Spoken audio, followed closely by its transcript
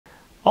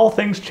All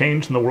things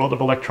change in the world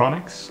of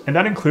electronics, and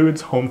that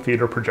includes home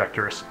theater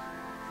projectors.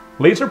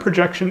 Laser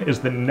projection is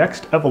the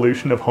next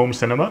evolution of home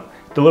cinema,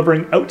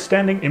 delivering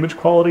outstanding image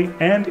quality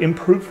and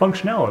improved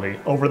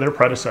functionality over their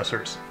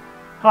predecessors.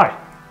 Hi,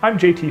 I'm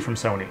JT from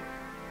Sony.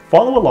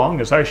 Follow along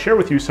as I share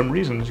with you some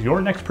reasons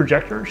your next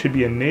projector should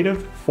be a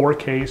native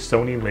 4K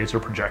Sony laser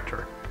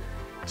projector.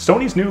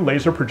 Sony's new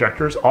laser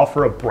projectors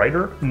offer a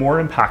brighter, more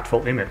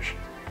impactful image.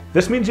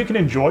 This means you can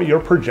enjoy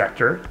your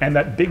projector and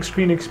that big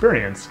screen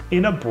experience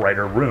in a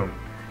brighter room.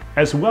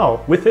 As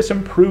well, with this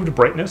improved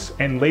brightness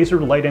and laser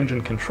light engine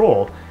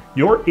control,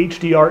 your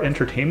HDR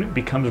entertainment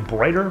becomes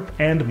brighter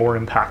and more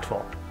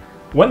impactful.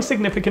 One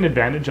significant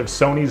advantage of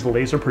Sony's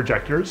laser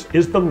projectors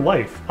is the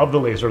life of the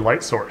laser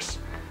light source.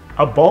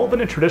 A bulb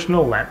in a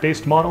traditional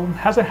lamp-based model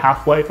has a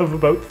half-life of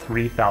about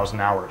 3,000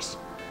 hours.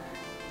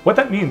 What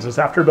that means is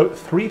after about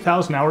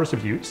 3,000 hours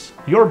of use,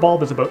 your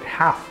bulb is about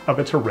half of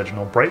its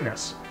original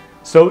brightness.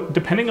 So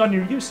depending on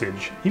your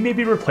usage, you may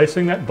be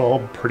replacing that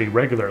bulb pretty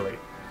regularly.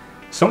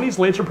 Sony's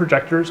laser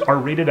projectors are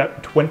rated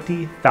at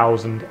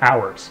 20,000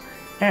 hours,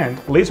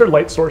 and laser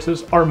light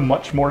sources are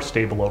much more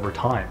stable over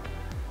time.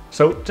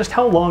 So just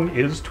how long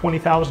is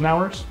 20,000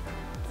 hours?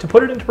 To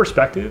put it into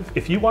perspective,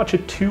 if you watch a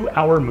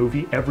 2-hour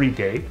movie every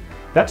day,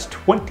 that's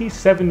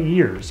 27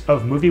 years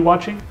of movie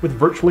watching with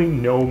virtually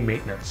no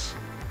maintenance.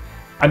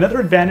 Another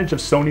advantage of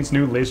Sony's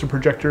new laser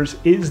projectors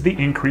is the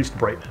increased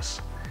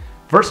brightness.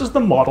 Versus the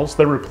models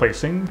they're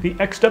replacing, the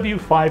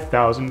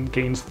XW5000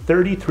 gains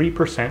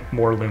 33%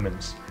 more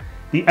lumens.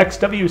 The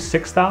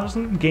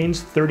XW6000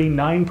 gains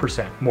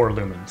 39% more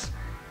lumens.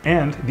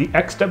 And the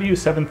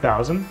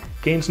XW7000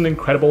 gains an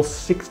incredible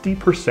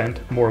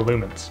 60% more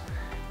lumens.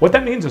 What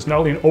that means is not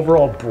only an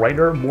overall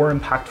brighter, more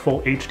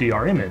impactful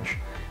HDR image,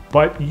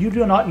 but you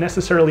do not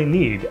necessarily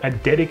need a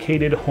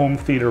dedicated home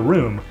theater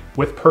room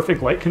with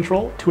perfect light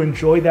control to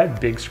enjoy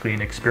that big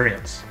screen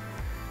experience.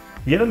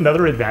 Yet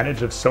another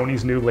advantage of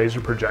Sony's new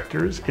laser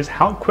projectors is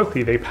how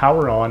quickly they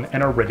power on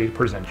and are ready to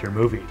present your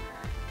movie.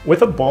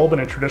 With a bulb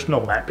and a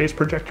traditional lamp-based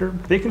projector,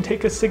 they can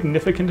take a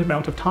significant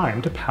amount of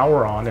time to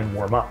power on and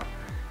warm up.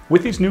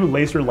 With these new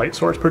laser light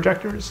source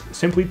projectors,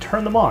 simply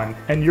turn them on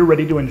and you're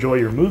ready to enjoy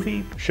your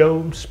movie,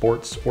 show,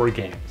 sports, or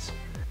games.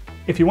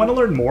 If you want to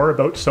learn more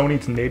about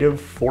Sony's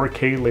native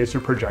 4K laser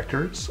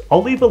projectors,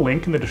 I'll leave a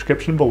link in the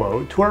description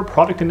below to our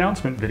product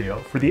announcement video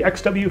for the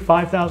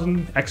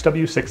XW5000,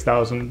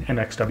 XW6000, and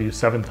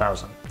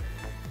XW7000.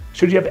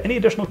 Should you have any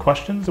additional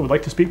questions and would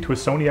like to speak to a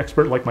Sony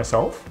expert like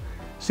myself,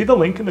 see the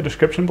link in the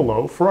description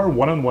below for our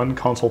one-on-one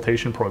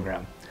consultation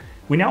program.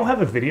 We now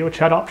have a video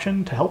chat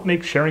option to help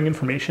make sharing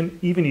information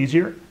even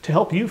easier to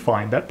help you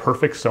find that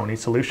perfect Sony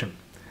solution.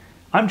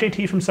 I'm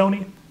JT from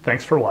Sony.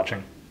 Thanks for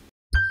watching.